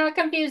 And it's kind of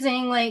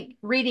confusing, like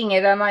reading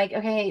it. I'm like,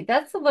 okay,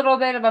 that's a little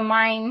bit of a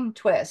mind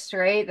twist,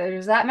 right?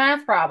 There's that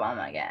math problem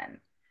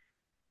again.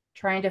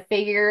 Trying to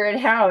figure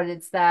it out.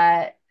 It's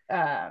that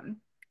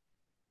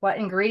what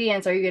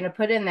ingredients are you going to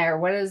put in there?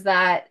 What is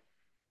that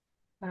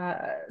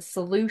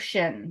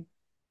solution?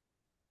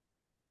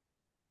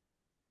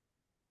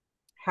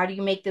 How do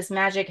you make this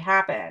magic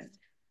happen?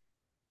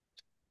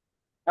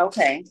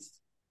 Okay.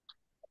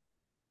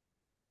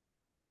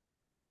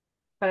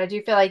 But I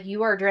do feel like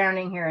you are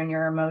drowning here in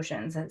your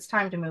emotions. It's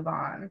time to move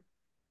on.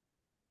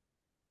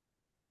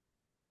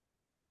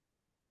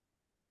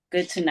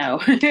 Good to know.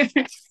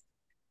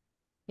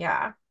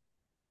 Yeah.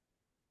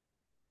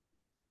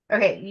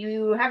 Okay,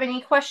 you have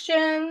any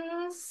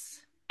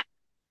questions?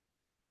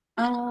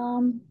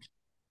 Um,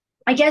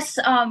 I guess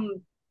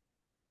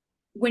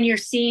when you're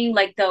seeing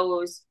like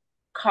those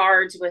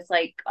cards with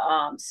like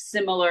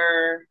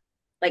similar,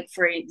 like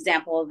for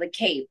example the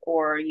cape,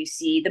 or you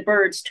see the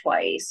birds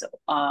twice,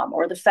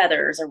 or the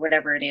feathers or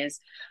whatever it is,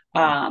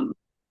 Yeah. um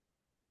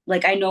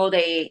like I know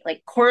they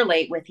like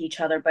correlate with each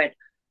other, but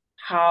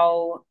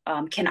how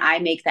can I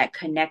make that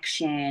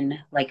connection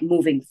like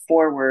moving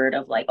forward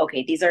of like,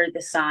 okay, these are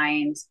the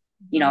signs,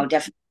 Mhm.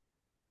 definitely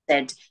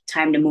said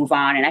time to move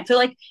on. And I feel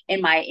like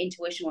in my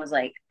intuition was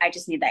like, I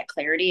just need that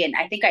clarity. And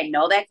I think I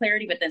know that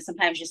clarity, but then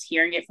sometimes just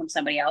hearing it from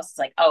somebody else, it's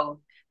like, oh,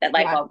 that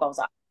light Yeah. bulb goes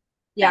off.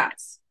 Yeah.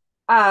 Sense.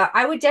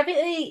 I would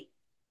definitely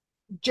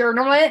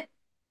journal it.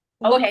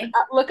 Okay.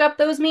 Look up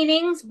those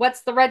meanings.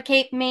 What's the red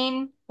cape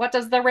mean? What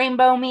does the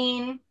rainbow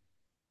mean?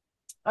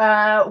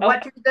 Oh,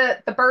 What do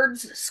the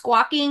birds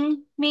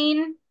squawking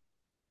mean?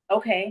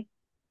 okay.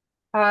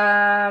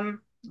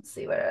 Let's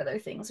see what other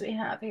things we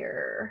have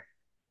here.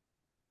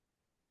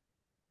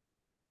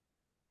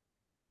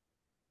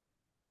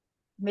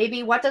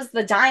 Maybe what does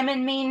the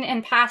diamond mean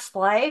in past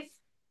life?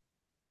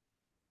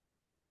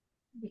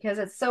 Because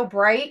it's so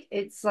bright,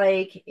 it's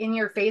like in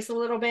your face a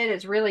little bit.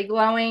 It's really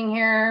glowing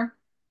here,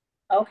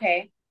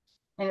 Okay.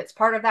 and it's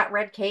part of that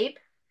red cape.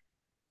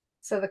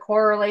 So the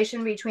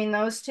correlation between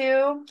those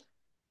two.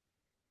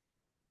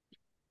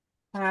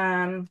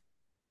 Um,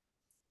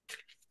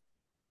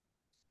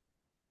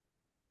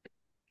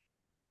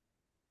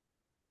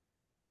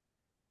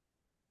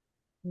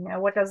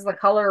 what does the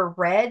color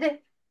red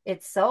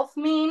itself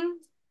mean?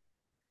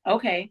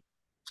 Okay.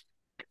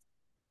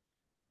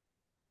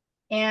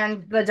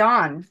 And the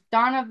dawn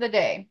of the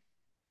day.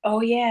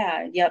 Oh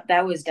yeah. Yep.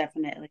 That was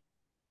definitely.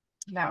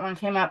 That one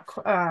came up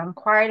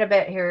quite a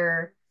bit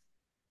here.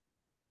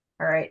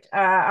 All right.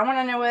 I want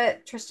to know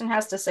what Tristan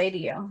has to say to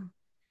you.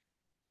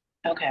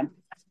 Okay.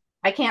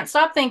 I can't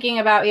stop thinking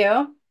about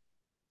you.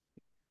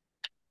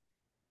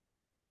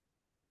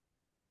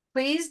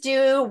 Please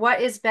do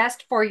what is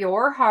best for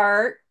your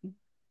heart.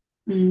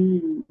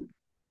 Mm.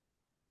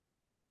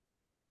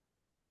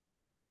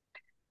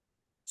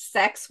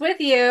 Sex with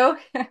you.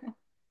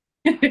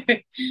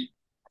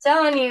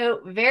 Telling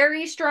you,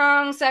 very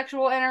strong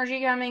sexual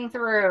energy coming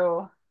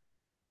through.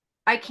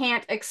 I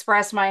can't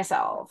express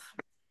myself.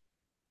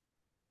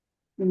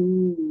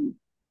 Mm.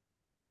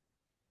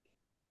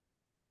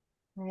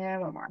 Yeah,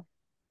 one more.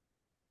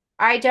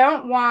 I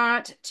don't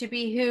want to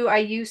be who I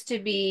used to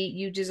be.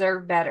 You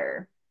deserve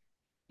better.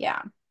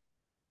 Yeah.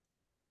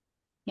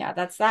 Yeah,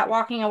 that's that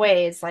walking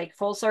away. It's like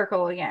full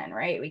circle again,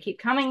 right? We keep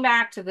coming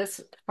back to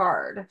this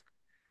card.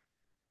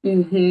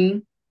 Mm-hmm.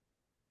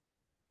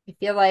 I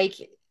feel like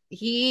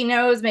he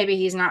knows maybe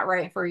he's not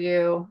right for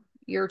you.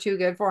 You're too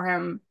good for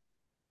him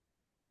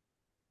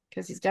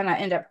because he's gonna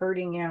end up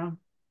hurting you.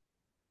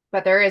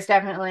 But there is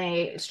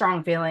definitely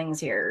strong feelings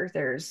here.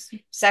 There's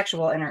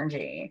sexual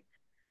energy.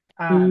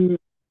 Um, Mm.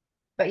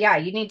 but yeah,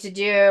 you need to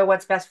do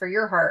what's best for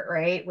your heart,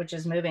 right? Which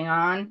is moving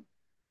on.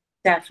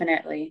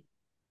 Definitely.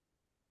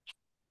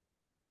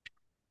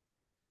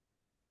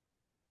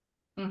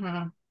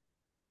 Hmm.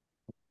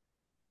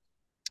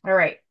 All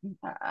right.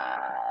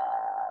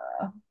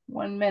 Uh,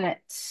 1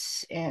 minute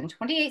and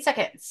 28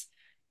 seconds.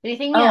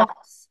 Anything Oh,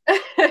 else?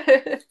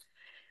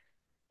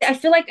 I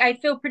feel like I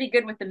feel pretty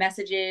good with the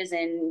messages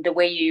and the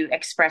way you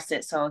express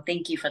it. So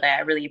thank you for that.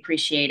 I really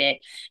appreciate it.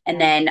 And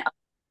Yeah. then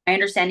my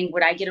understanding,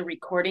 would I get a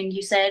recording,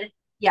 you said?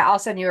 Yeah, I'll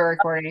send you a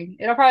recording.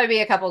 It'll probably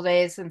be a couple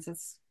days since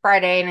it's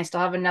Friday and I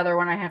still have another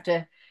one I have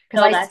to,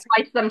 because No, I that's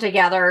splice them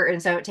together.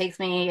 And so it takes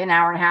me an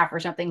hour and a half or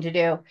something to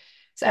do.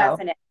 So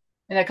definite.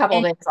 in a couple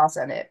And days, I'll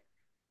send it.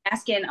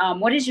 asking,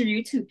 what is your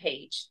YouTube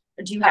page?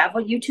 Do you Uh, have a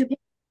YouTube page?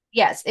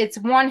 yes, it's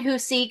One Who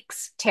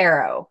Seeks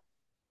Tarot.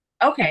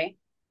 Okay.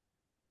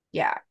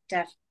 Yeah.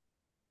 Def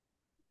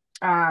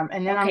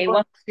And then okay.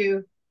 Well,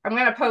 I'm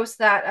going to post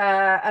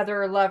that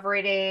other love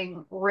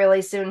reading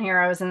really soon here.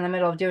 I was in the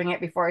middle of doing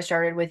it before I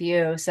started with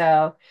you.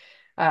 So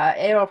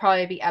it'll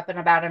probably be up in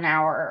about an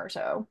hour or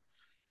so.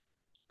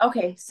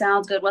 okay,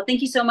 sounds good. Well,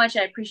 thank you so much.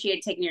 I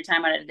appreciate taking your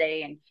time out of the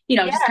day and,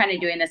 just Yeah. kind of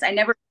doing this. I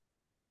never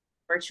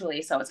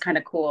virtually, so it's kind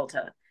of cool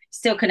to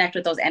still connect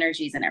with those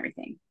energies and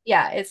everything.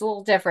 Yeah, it's a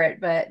little different,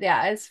 but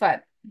yeah, it's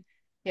fun.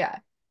 Yeah.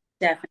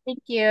 Definitely.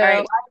 Thank you. All I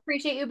right.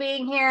 appreciate you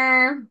being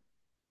here.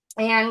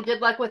 And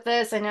good luck with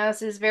this. I know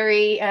this is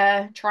very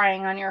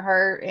trying on your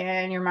heart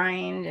and your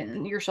mind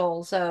and your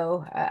soul.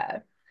 So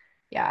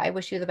yeah, I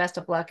wish you the best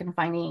of luck in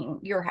finding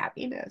your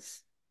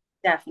happiness.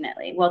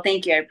 Definitely. Well,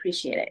 thank you. I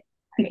appreciate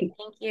All right, it.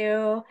 thank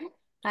you.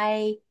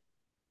 Bye.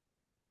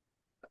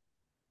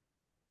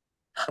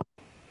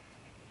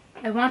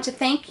 I want to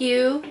thank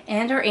you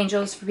and our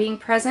angels for being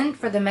present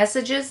for the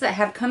messages that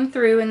have come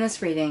through in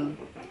this reading.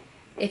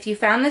 If you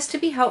found this to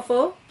be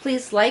helpful,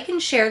 please like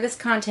and share this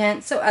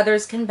content so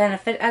others can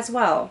benefit as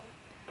well.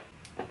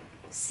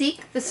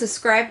 Seek the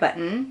subscribe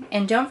button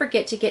and don't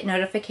forget to get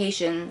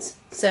notifications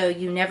so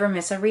you never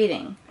miss a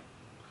reading.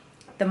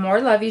 The more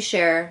love you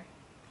share,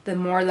 the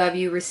more love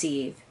you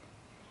receive.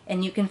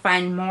 And you can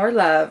find more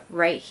love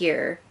right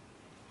here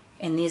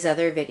in these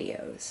other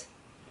videos.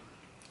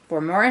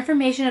 For more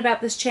information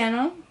about this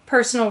channel,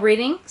 personal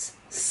readings,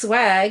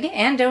 swag,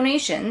 and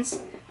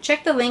donations,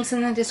 check the links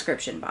in the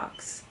description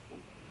box.